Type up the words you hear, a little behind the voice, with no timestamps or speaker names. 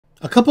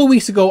A couple of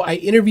weeks ago, I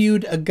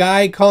interviewed a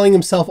guy calling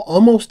himself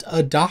almost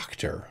a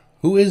doctor,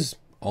 who is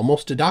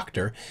almost a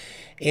doctor.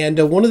 And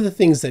one of the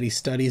things that he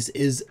studies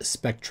is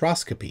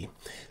spectroscopy.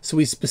 So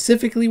we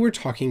specifically were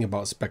talking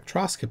about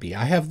spectroscopy.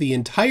 I have the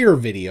entire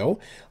video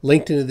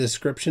linked in the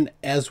description,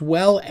 as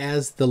well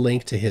as the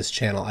link to his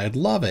channel. I'd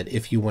love it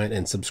if you went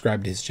and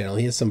subscribed to his channel.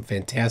 He has some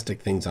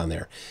fantastic things on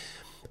there.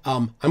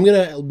 I'm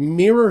going to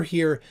mirror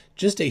here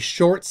just a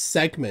short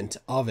segment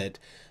of it,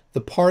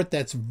 the part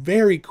that's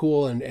very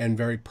cool and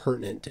very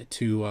pertinent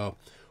to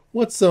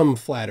what some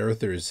flat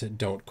earthers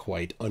don't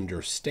quite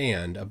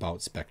understand about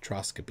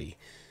spectroscopy.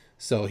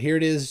 So here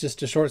it is,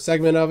 just a short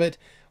segment of it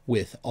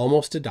with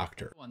almost a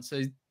doctor.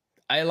 So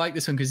I like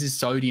this one because it's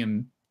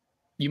sodium.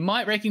 You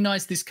might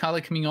recognize this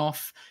color coming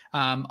off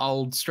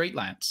old street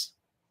lamps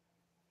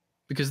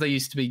because they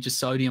used to be just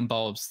sodium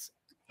bulbs.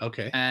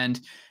 Okay. And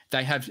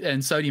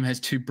sodium has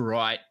two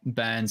bright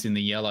bands in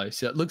the yellow.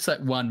 So it looks like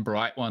one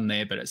bright one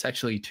there, but it's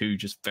actually two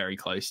just very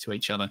close to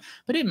each other.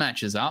 But it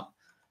matches up.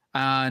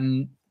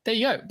 And there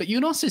you go. But you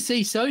can also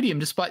see sodium,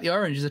 despite the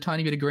orange, there's a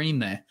tiny bit of green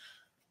there.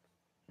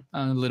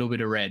 A little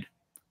bit of red.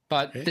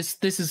 But okay,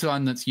 this is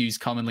one that's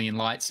used commonly in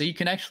light. So you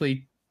can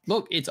actually,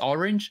 look, it's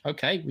orange.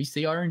 Okay, we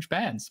see orange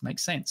bands.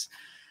 Makes sense.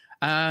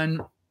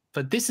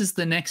 But this is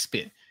the next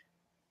bit.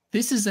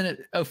 This is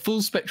a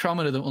full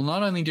spectrometer that will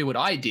not only do what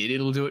I did,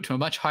 it'll do it to a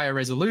much higher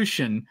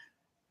resolution,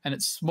 and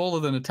it's smaller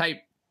than a tape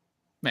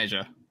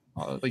measure,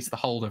 or at least the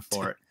holder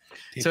for it.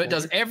 So it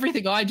does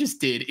everything I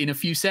just did in a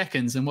few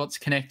seconds, and what's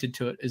connected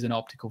to it is an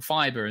optical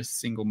fiber, a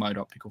single mode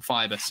optical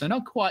fiber. So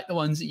not quite the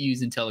ones that you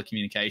use in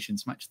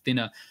telecommunications, much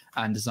thinner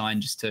and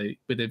designed just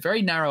with a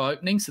very narrow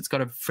opening. So it's got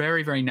a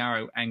very, very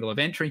narrow angle of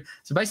entry.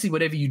 So basically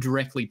whatever you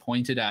directly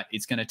pointed at,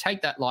 it's going to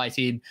take that light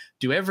in,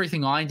 do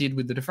everything I did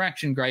with the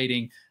diffraction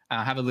grading,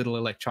 have a little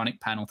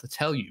electronic panel to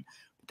tell you.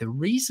 The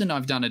reason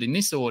I've done it in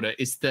this order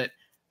is that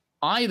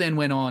I then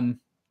went on,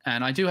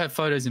 and I do have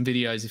photos and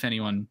videos if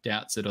anyone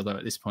doubts it, although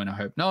at this point I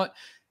hope not,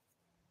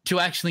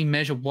 to actually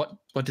measure what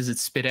does it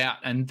spit out.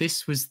 And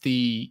this was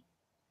the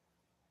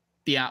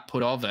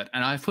output of it.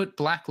 And I put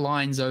black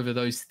lines over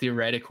those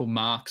theoretical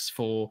marks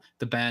for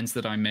the bands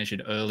that I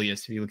measured earlier.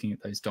 So you're looking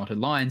at those dotted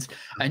lines,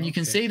 and you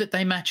can see that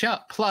they match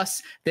up.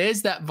 Plus,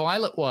 there's that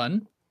violet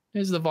one.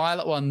 There's the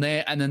violet one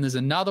there. And then there's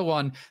another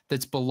one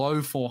that's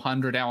below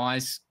 400. Our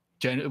eyes,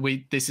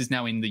 this is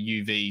now in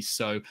the UV,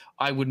 so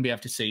I wouldn't be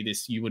able to see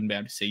this. You wouldn't be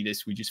able to see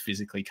this. We just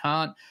physically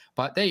can't.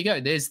 But there you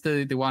go. There's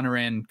the one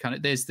around kind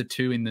of, there's the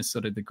two in the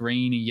sort of the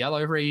greeny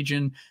yellow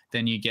region.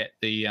 Then you get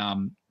the,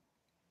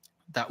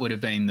 that would have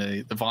been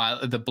the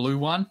violet, the blue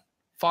one,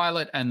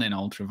 violet, and then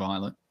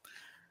ultraviolet.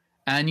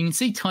 And you can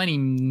see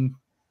tiny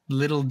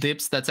little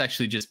dips. That's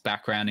actually just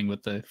backgrounding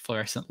with the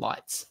fluorescent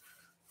lights.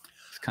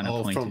 It's kind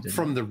of pointed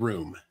from the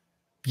room.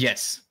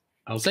 Yes.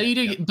 Okay, so you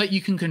do, but you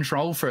can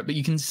control for it, but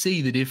you can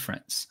see the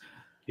difference.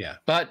 Yeah.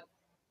 But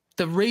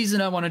the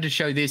reason I wanted to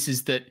show this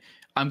is that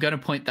I'm going to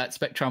point that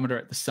spectrometer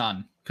at the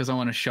sun, because I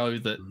want to show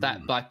that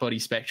that black body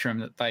spectrum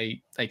that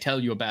they tell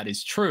you about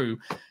is true.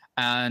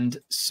 And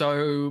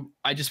so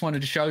I just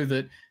wanted to show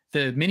that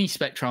the mini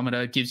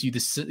spectrometer gives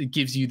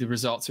you the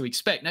results you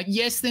expect. Now,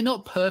 yes, they're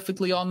not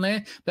perfectly on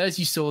there, but as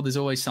you saw, there's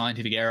always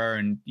scientific error,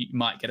 and you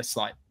might get a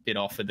slight bit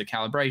off with the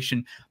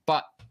calibration.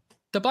 But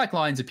the black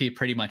lines appear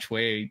pretty much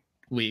where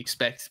we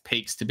expect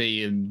peaks to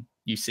be, and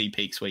you see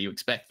peaks where you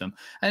expect them.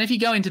 And if you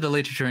go into the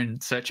literature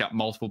and search up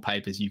multiple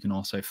papers, you can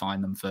also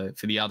find them for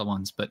the other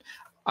ones. But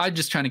I'm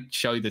just trying to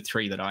show the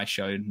three that I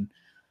showed. And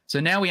so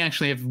now we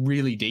actually have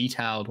really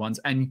detailed ones,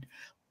 and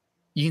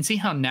you can see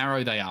how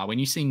narrow they are. When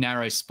you see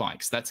narrow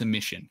spikes, that's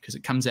emission, because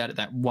it comes out at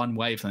that one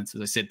wavelength. As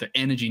I said, the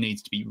energy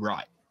needs to be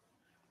right.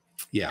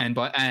 Yeah.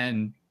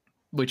 And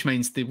which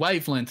means the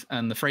wavelength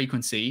and the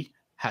frequency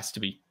has to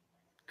be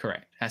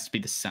correct. It has to be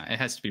the same. It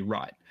has to be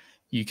right.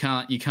 You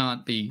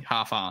can't be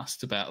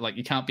half-assed about, like,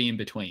 you can't be in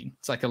between.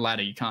 It's like a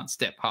ladder. You can't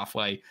step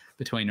halfway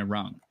between a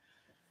rung.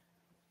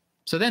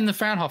 So then the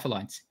Fraunhofer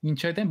lines, you can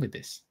show them with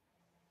this.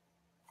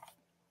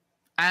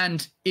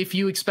 And if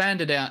you expand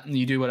it out and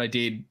you do what I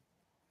did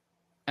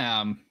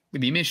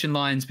with the emission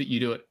lines, but you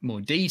do it more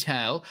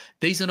detail,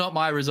 these are not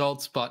my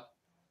results, but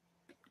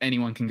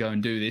anyone can go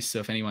and do this. So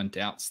if anyone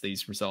doubts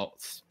these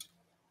results,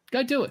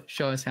 go do it.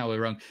 Show us how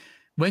we're wrong.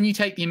 When you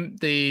take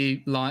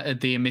the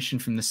emission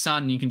from the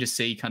sun, you can just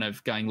see kind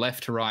of going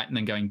left to right, and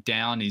then going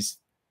down is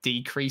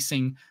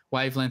decreasing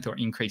wavelength or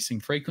increasing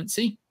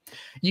frequency.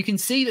 You can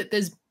see that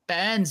there's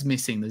bands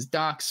missing, there's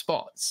dark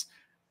spots.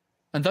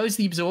 And those are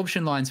the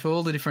absorption lines for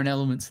all the different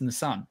elements in the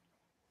sun.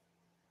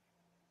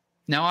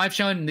 Now, I've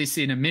shown this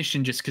in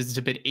emission just because it's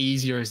a bit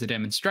easier as a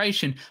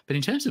demonstration, but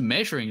in terms of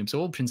measuring,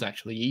 absorption is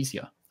actually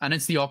easier. And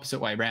it's the opposite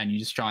way around. You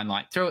just try and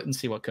light through it and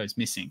see what goes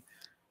missing.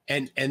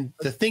 And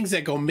the things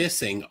that go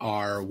missing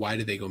are, why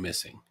do they go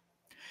missing?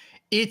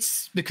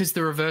 It's because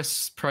the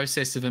reverse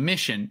process of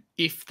emission.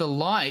 If the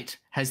light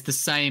has the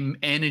same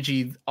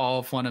energy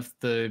of one of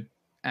the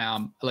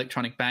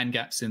electronic band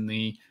gaps in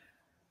the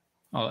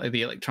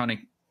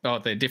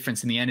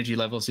difference in the energy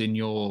levels in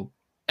your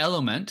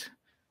element,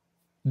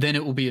 then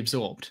it will be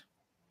absorbed.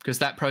 because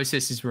that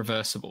process is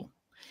reversible.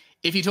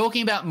 If you're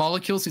talking about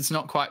molecules, it's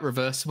not quite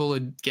reversible.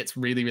 It gets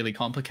really, really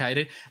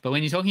complicated. But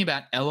when you're talking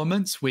about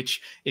elements,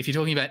 which if you're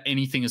talking about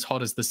anything as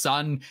hot as the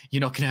sun, you're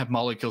not going to have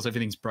molecules.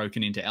 Everything's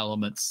broken into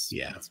elements.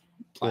 Yeah.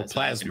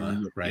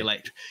 Plasma,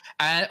 right?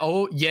 And,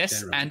 yes.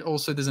 Generally. And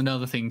also there's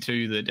another thing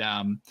too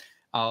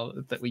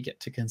that we get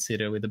to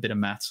consider with a bit of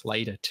maths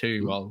later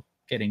too, while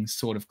getting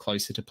sort of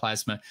closer to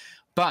plasma.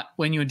 But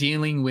when you're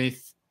dealing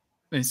with,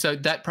 and so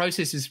that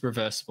process is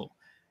reversible.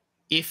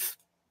 If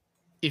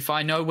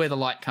I know where the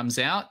light comes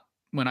out,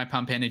 when I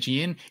pump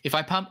energy in, if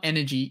I pump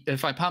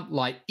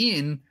light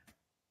in,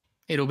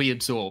 it'll be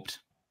absorbed.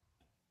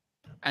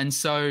 And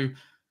so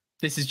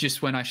this is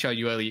just when I showed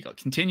you earlier, you've got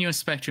continuous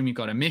spectrum, you've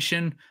got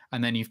emission,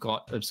 and then you've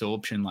got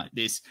absorption like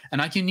this. And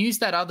I can use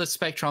that other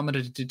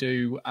spectrometer to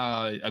do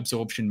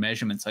absorption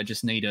measurements. I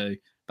just need a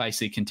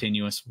basically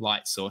continuous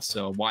light source,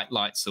 so a white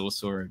light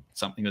source or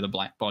something with a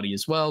black body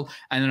as well.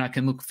 And then I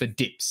can look for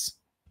dips.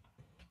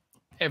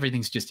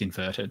 Everything's just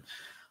inverted.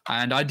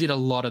 And I did a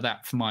lot of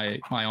that for my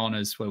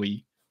honours, where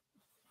we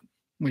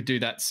do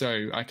that.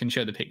 So I can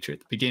show the picture at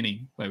the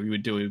beginning where we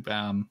would do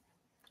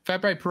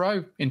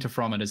Fabry-Perot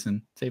interferometers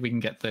and see if we can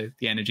get the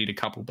energy to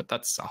couple. But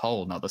that's a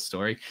whole nother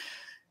story.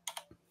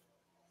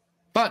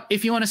 But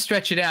if you want to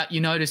stretch it out, you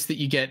notice that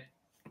you get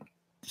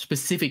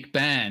specific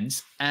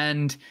bands,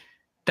 and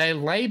they're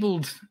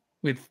labelled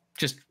with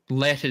just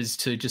letters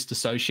to just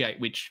associate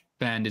which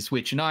band is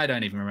which. And I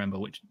don't even remember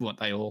what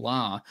they all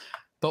are.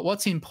 But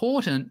what's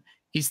important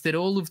is that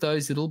all of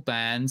those little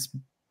bands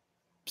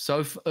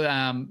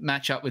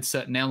match up with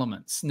certain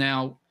elements.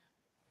 Now,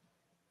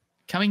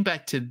 coming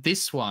back to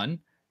this one,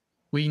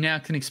 we now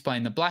can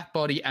explain the black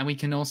body, and we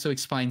can also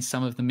explain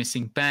some of the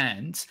missing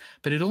bands,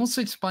 but it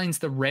also explains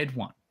the red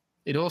one.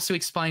 It also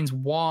explains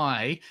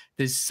why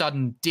there's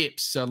sudden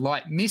dips, so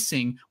light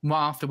missing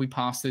after we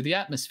pass through the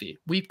atmosphere.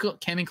 We've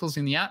got chemicals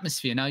in the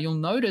atmosphere. Now, you'll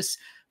notice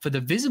for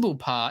the visible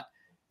part,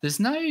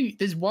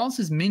 whilst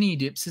there's mini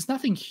dips, there's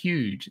nothing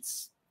huge.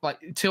 It's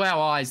like, to our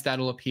eyes,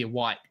 that'll appear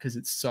white because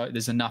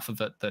there's enough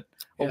of it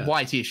or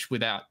whitish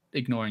without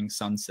ignoring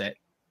sunset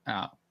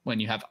when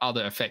you have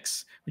other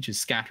effects, which is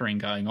scattering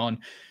going on.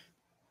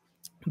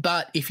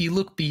 But if you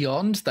look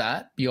beyond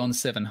that, beyond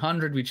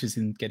 700, which is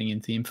getting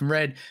into the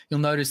infrared, you'll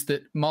notice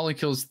that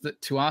molecules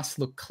that to us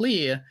look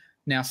clear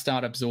now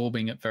start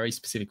absorbing at very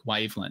specific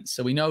wavelengths.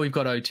 So we know we've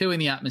got O2 in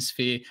the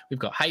atmosphere, we've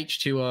got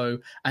H2O,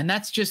 and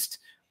that's just...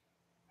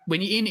 When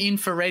you're in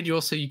infrared,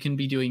 you can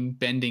be doing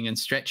bending and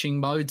stretching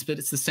modes, but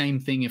it's the same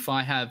thing. If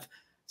I have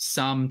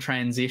some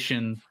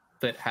transition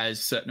that has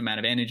a certain amount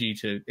of energy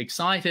to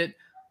excite it,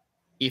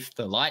 if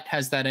the light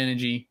has that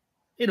energy,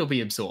 it'll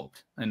be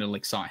absorbed and it'll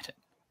excite it.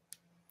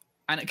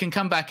 And it can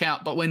come back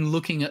out, but when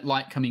looking at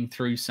light coming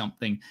through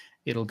something,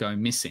 it'll go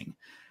missing.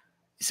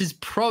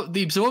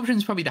 The absorption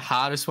is probably the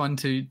hardest one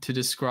to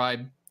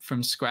describe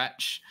from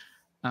scratch.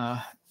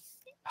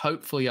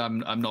 Hopefully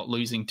I'm not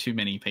losing too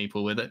many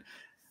people with it.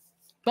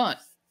 But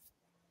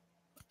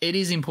it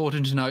is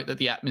important to note that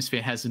the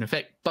atmosphere has an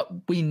effect. But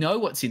we know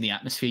what's in the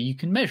atmosphere. You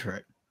can measure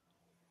it.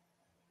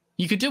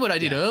 You could do what I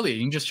did earlier.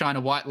 You can just shine a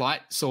white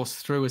light source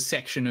through a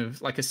section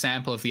of, like, a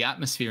sample of the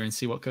atmosphere and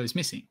see what goes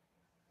missing.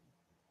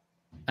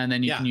 And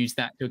then you can use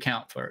that to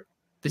account for it.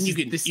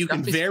 You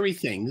can vary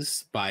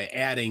things by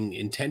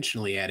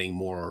intentionally adding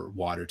more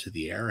water to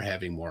the air,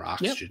 having more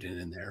oxygen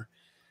in there.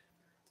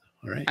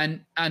 All right.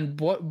 And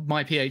what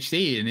my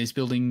PhD in is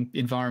building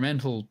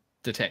environmental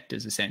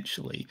detectors,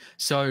 essentially.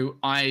 So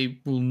I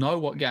will know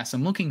what gas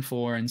I'm looking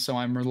for, and so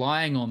I'm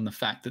relying on the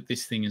fact that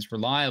this thing is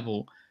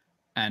reliable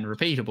and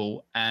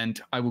repeatable, and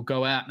I will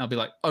go out and I'll be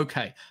like,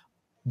 okay,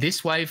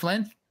 this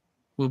wavelength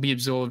will be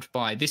absorbed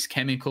by this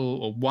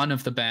chemical, or one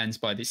of the bands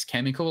by this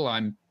chemical.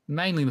 I'm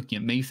mainly looking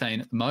at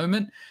methane at the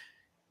moment.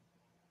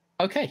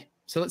 Okay,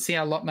 so let's see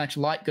how much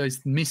light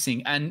goes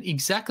missing, and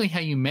exactly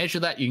how you measure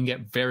that, you can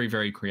get very,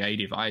 very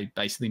creative. I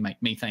basically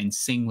make methane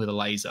sing with a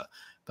laser,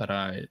 but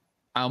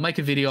I'll make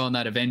a video on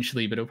that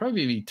eventually, but it'll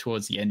probably be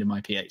towards the end of my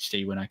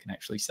PhD when I can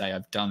actually say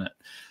I've done it.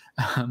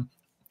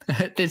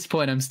 At this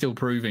point, I'm still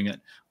proving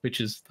it,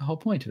 which is the whole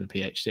point of a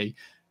PhD.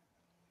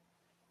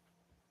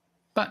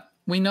 But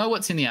we know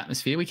what's in the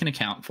atmosphere. We can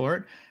account for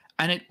it.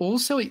 And it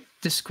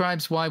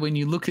describes why when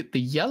you look at the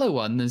yellow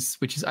one,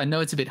 I know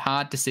it's a bit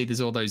hard to see,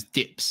 there's all those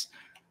dips.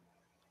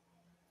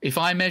 If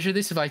I measure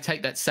this, if I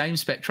take that same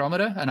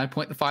spectrometer and I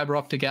point the fiber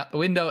optic out the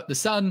window at the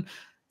sun,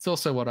 it's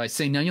also what I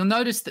see. Now, you'll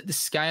notice that the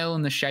scale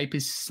and the shape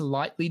is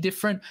slightly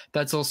different.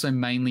 That's also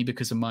mainly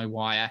because of my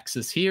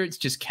y-axis here. It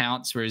just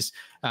counts, whereas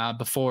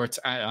before it's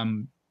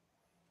irradiance.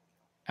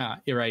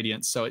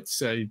 So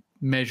it's a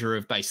measure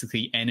of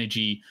basically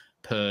energy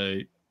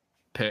per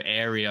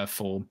area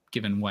for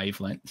given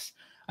wavelengths.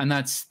 And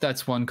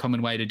that's one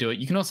common way to do it.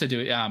 You can also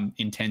do it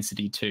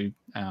intensity too,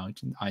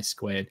 I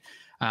squared.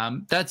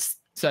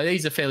 So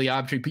these are fairly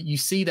arbitrary, but you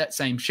see that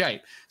same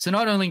shape. So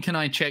not only can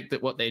I check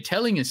that what they're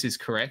telling us is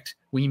correct,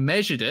 we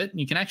measured it, and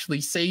you can actually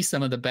see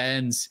some of the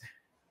bands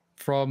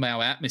from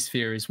our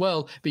atmosphere as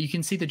well, but you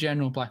can see the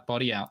general black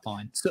body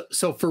outline.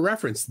 So for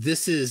reference,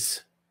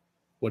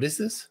 what is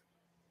this?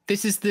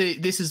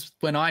 this is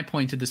when I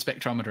pointed the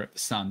spectrometer at the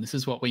sun. This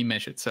is what we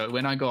measured. So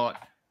when I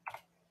got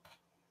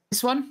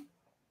this one,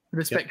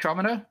 the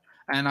spectrometer,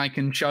 and I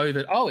can show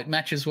that, oh, it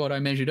matches what I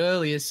measured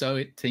earlier, so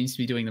it seems to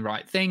be doing the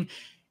right thing.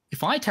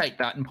 If I take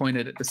that and point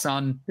it at the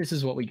sun, this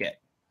is what we get.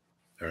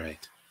 All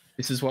right.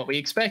 This is what we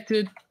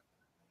expected.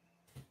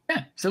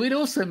 Yeah, so it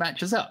also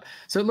matches up.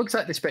 So it looks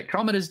like the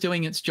spectrometer is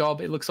doing its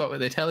job. It looks like what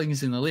they're telling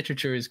us in the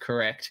literature is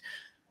correct.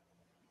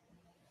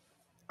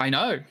 I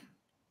know.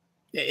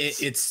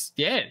 It's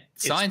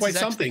science quite is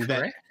something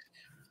correct.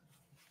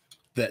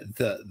 that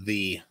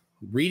the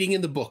reading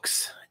in the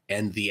books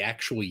and the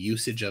actual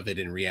usage of it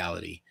in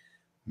reality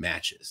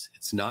matches.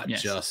 It's not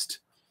just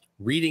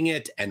reading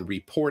it and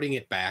reporting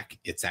it back.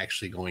 It's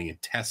actually going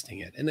and testing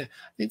it. And I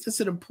think that's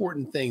an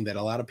important thing that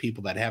a lot of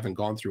people that haven't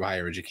gone through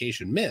higher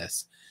education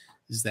miss,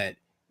 is that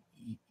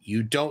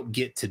you don't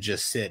get to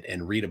just sit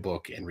and read a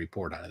book and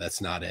report on it.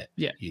 That's not it.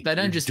 Yeah, they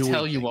don't just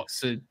tell you what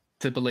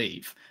to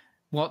believe.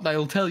 What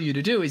they'll tell you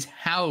to do is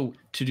how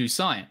to do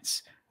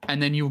science.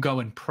 And then you'll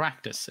go and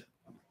practice it.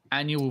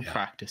 And you will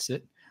practice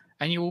it.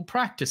 And you will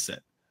practice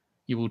it.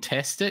 You will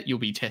test it. You'll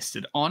be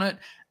tested on it.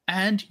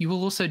 And you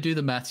will also do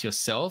the maths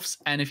yourselves.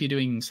 And if you're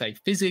doing, say,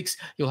 physics,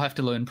 you'll have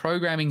to learn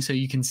programming so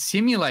you can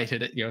simulate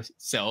it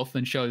yourself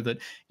and show that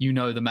you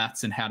know the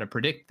maths and how to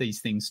predict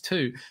these things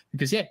too.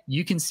 Because,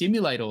 you can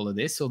simulate all of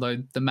this, although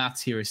the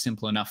maths here is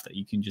simple enough that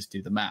you can just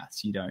do the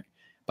maths. You don't.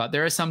 But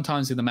there are some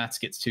times where the maths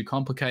gets too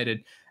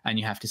complicated and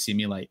you have to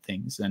simulate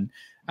things.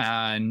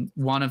 And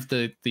one of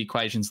the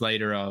equations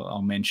later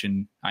I'll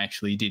mention, I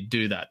actually did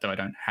do that, though I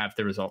don't have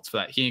the results for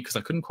that here because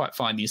I couldn't quite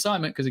find the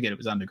assignment because, again, it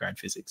was undergrad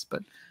physics.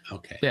 But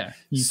okay. Yeah.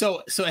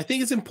 So I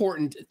think it's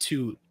important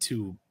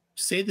to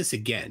say this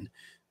again,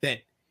 that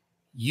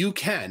you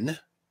can,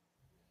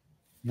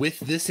 with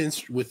this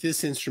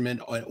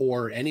instrument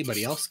or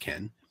anybody else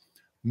can,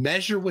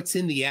 measure what's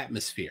in the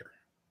atmosphere.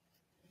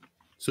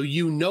 So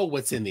you know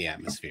what's in the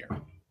atmosphere.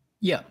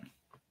 Yeah.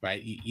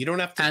 Right? You don't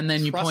have to and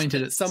then you point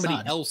it at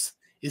somebody else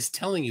is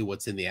telling you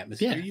what's in the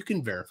atmosphere. You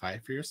can verify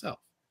it for yourself.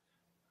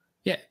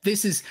 Yeah,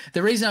 this is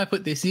the reason I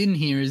put this in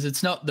here is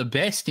it's not the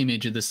best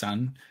image of the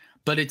sun,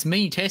 but it's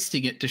me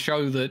testing it to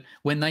show that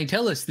when they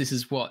tell us this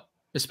is what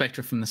the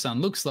spectra from the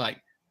sun looks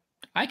like,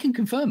 I can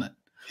confirm it.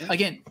 Yeah.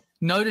 Again,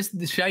 notice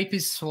the shape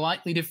is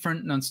slightly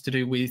different, and it's to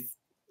do with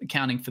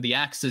accounting for the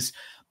axis,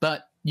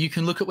 but you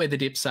can look at where the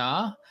dips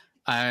are.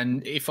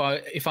 And if I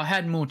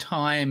had more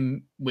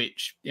time,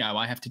 which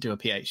I have to do a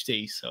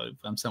PhD, so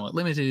I'm somewhat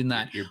limited in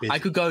that, I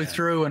could go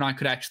through and I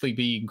could actually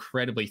be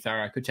incredibly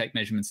thorough. I could take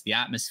measurements of the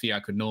atmosphere. I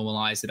could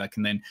normalize it. I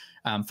can then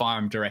fire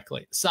them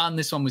directly at the sun.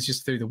 This one was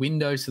just through the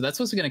window, so that's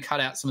also going to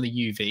cut out some of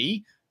the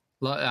UV.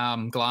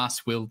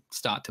 Glass will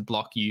start to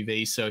block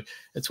UV, so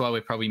that's why we're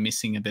probably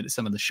missing a bit of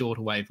some of the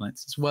shorter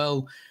wavelengths as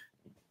well.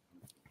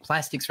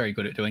 Plastic's very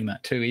good at doing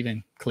that too,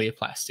 even clear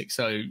plastic.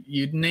 So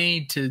you'd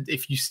need to,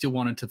 if you still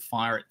wanted to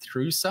fire it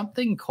through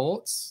something,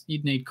 quartz,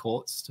 you'd need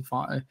quartz to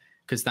fire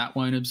because that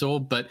won't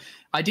absorb. But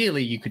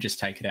ideally, you could just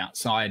take it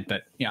outside.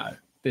 But,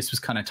 this was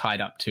kind of tied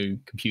up to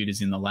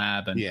computers in the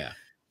lab, and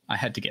I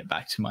had to get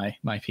back to my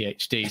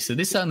PhD. So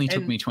this only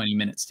took me 20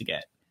 minutes to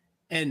get.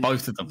 And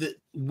both of them. The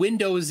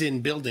windows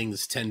in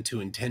buildings tend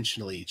to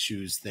intentionally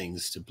choose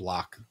things to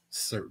block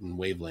certain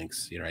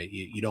wavelengths. Right?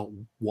 You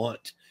don't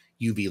want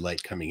UV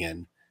light coming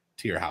in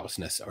to your house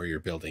or your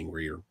building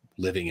where you're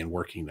living and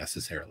working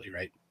necessarily,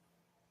 right?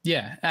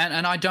 Yeah,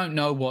 and I don't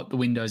know what the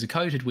windows are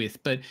coated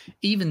with, but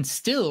even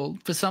still,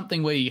 for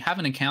something where you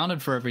haven't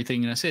accounted for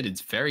everything, and I said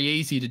it's very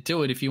easy to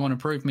do it if you want to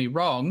prove me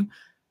wrong,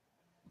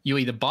 you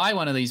either buy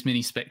one of these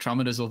mini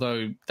spectrometers,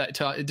 although that,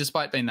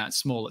 despite being that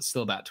small, it's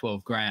still about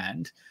 12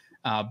 grand,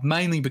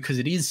 mainly because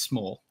it is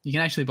small. You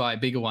can actually buy a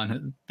bigger one at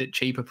a bit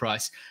cheaper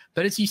price.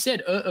 But as you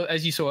said,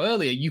 as you saw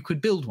earlier, you could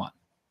build one.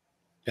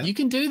 Yeah. You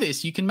can do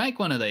this. You can make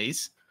one of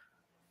these.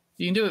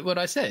 You can do it what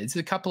I said. It's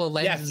a couple of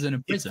lenses and a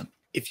prism.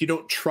 If you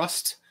don't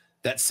trust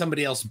that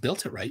somebody else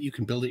built it right, you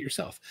can build it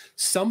yourself.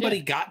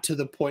 Somebody got to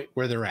the point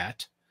where they're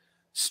at,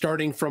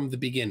 starting from the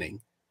beginning,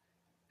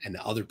 and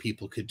other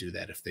people could do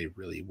that if they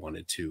really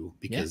wanted to,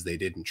 because they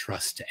didn't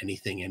trust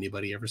anything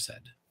anybody ever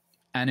said.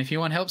 And if you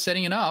want help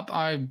setting it up,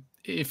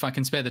 if I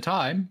can spare the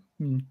time,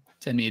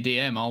 send me a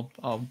DM.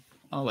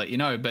 I'll let you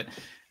know. But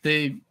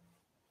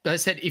I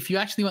said, if you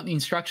actually want the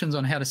instructions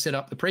on how to set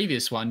up the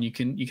previous one, you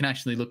can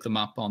actually look them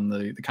up on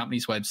the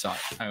company's website.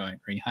 I won't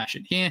rehash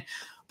it here.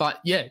 But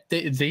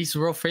these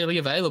are all freely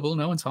available.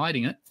 No one's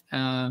hiding it.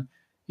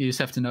 You just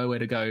have to know where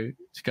to go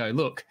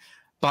look.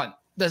 But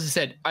as I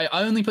said, I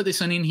only put this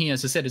one in here.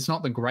 As I said, it's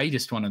not the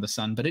greatest one of the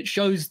sun, but it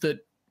shows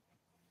that,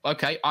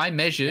 okay, I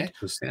measured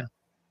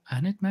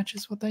and it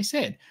matches what they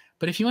said.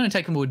 But if you want to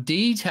take a more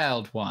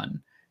detailed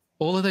one,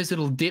 all of those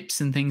little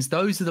dips and things,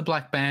 those are the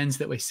black bands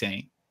that we're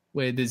seeing,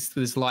 where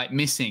there's light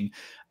missing.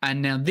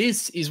 And now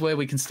this is where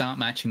we can start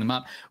matching them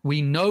up.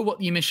 We know what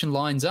the emission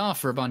lines are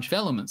for a bunch of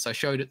elements. I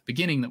showed at the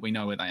beginning that we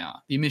know where they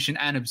are, the emission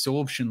and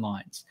absorption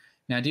lines.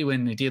 Now,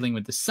 when we're dealing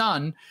with the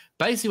sun,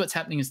 basically what's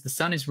happening is the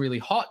sun is really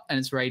hot and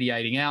it's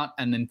radiating out,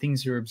 and then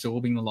things are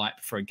absorbing the light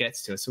before it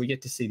gets to us. So we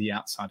get to see the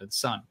outside of the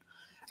sun.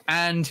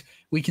 And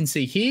we can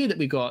see here that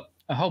we've got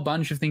a whole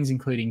bunch of things,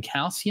 including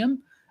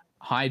calcium,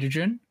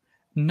 hydrogen.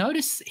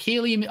 Notice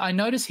helium. I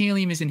notice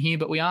helium is in here,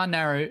 but we are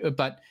narrow.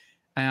 But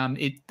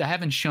they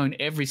haven't shown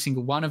every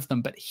single one of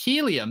them. But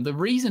helium, the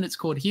reason it's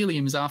called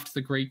helium is after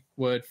the Greek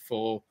word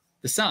for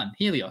the sun,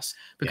 helios,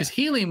 because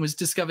helium was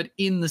discovered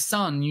in the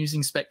sun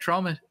using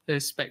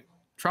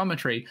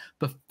spectrometry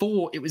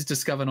before it was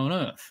discovered on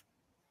Earth.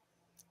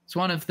 It's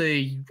one of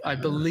the, I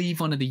believe,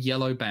 one of the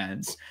yellow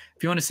bands.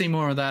 If you want to see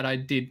more of that, I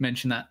did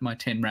mention that in my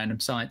 10 random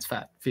science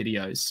fact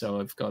videos, so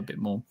I've got a bit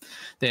more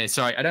there.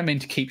 Sorry, I don't mean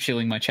to keep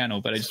shilling my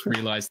channel, but I just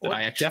realized that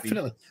I actually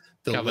definitely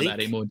cover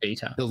that in more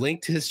detail. The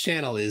link to his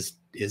channel is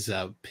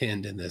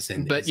pinned in this.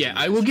 But yeah,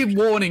 I will give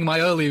warning. My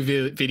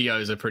earlier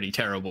videos are pretty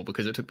terrible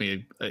because it took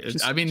me.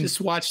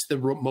 Just watch the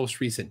most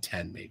recent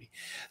 10, maybe.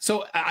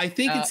 So I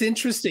think it's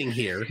interesting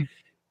here.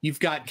 You've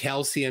got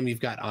calcium, you've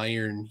got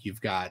iron,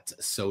 you've got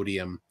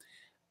sodium.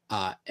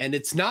 And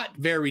it's not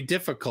very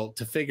difficult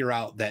to figure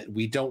out that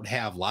we don't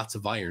have lots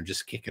of iron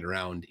just kicking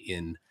around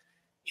in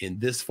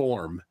this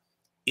form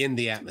in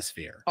the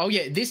atmosphere. Oh,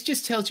 yeah. This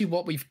just tells you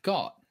what we've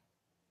got.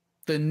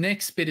 The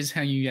next bit is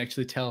how you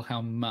actually tell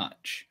how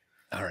much.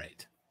 All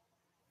right.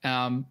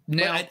 Now,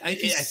 I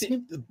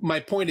think my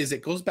point is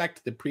it goes back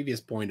to the previous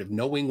point of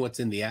knowing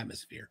what's in the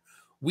atmosphere.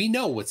 We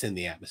know what's in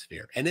the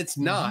atmosphere, and it's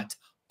not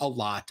a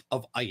lot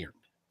of iron.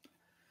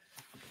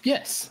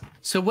 Yes.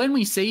 So when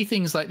we see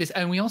things like this,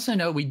 and we also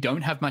know we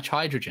don't have much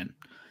hydrogen.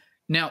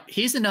 Now,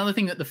 here's another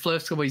thing that the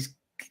FLIRT's always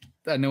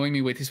annoying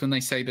me with is when they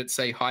say that,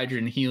 say,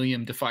 hydrogen and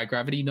helium defy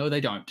gravity. No,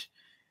 they don't.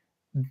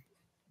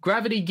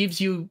 Gravity gives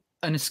you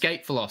an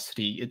escape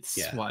velocity. It's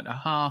what, a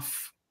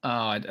half...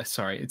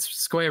 it's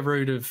square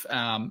root of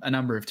a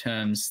number of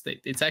terms.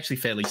 It's actually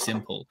fairly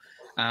simple.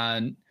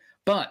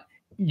 But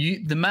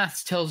the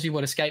maths tells you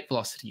what escape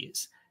velocity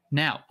is.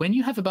 Now, when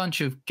you have a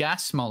bunch of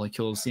gas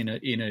molecules in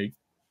a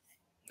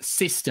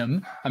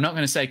system, I'm not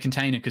going to say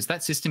container because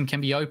that system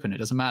can be open. It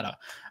doesn't matter.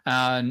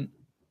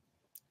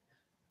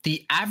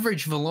 The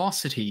average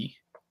velocity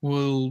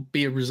will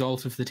be a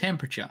result of the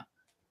temperature.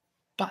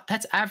 But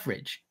that's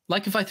average.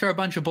 Like if I throw a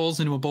bunch of balls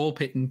into a ball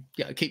pit and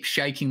keep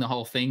shaking the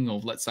whole thing, or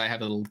let's say I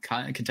have a little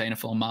container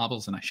full of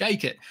marbles and I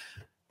shake it,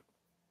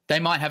 they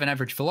might have an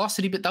average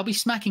velocity, but they'll be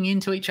smacking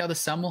into each other.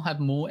 Some will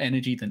have more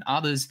energy than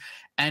others.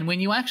 And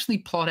when you actually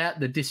plot out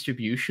the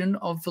distribution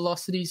of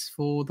velocities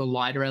for the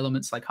lighter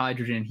elements like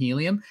hydrogen and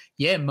helium,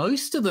 yeah,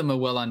 most of them are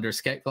well under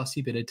escape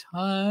velocity, but a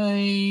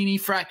tiny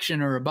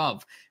fraction are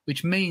above,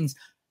 which means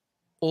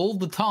all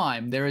the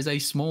time there is a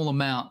small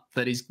amount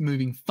that is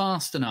moving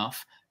fast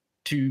enough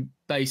to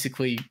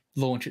basically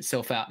launch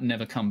itself out and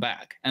never come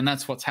back. And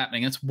that's what's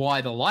happening. That's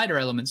why the lighter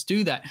elements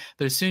do that.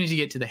 But as soon as you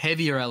get to the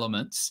heavier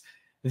elements,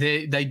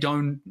 you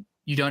don't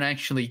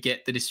actually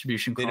get the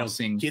distribution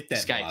crossing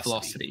escape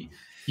velocity.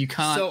 You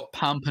can't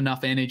pump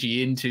enough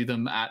energy into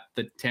them at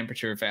the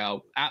temperature of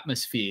our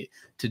atmosphere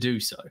to do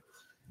so.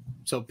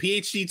 So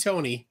PhD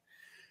Tony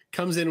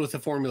comes in with the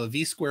formula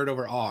V squared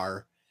over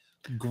R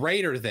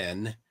greater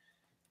than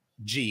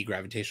G,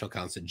 gravitational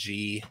constant,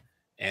 G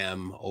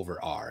M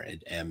over R,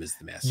 and M is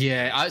the mass.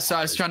 Yeah, I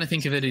was trying to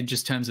think of it in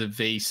just terms of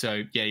V.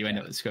 So yeah, you end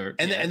up with square.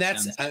 And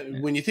that's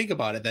when you think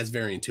about it, that's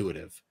very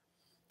intuitive.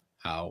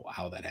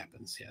 How that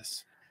happens,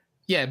 yes.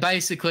 Yeah,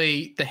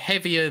 basically, the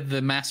heavier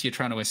the mass you're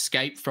trying to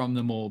escape from,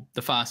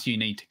 the faster you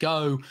need to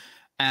go,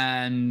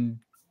 and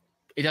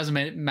it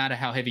doesn't matter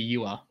how heavy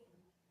you are.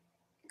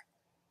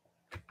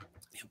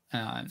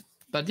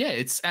 But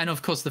yeah, and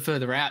of course, the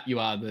further out you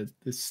are,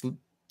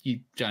 you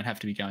don't have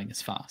to be going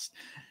as fast.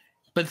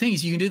 But the thing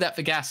is, you can do that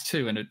for gas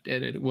too, and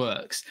it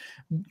works.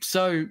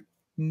 So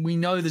we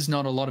know there's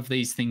not a lot of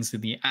these things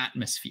in the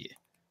atmosphere.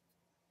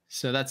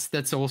 So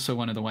that's also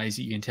one of the ways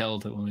that you can tell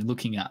that when we're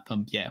looking at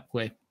them,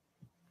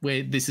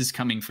 where this is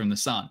coming from the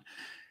sun.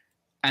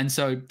 And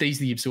so these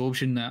are the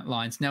absorption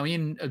lines. Now,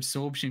 in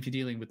absorption, if you're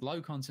dealing with low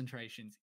concentrations,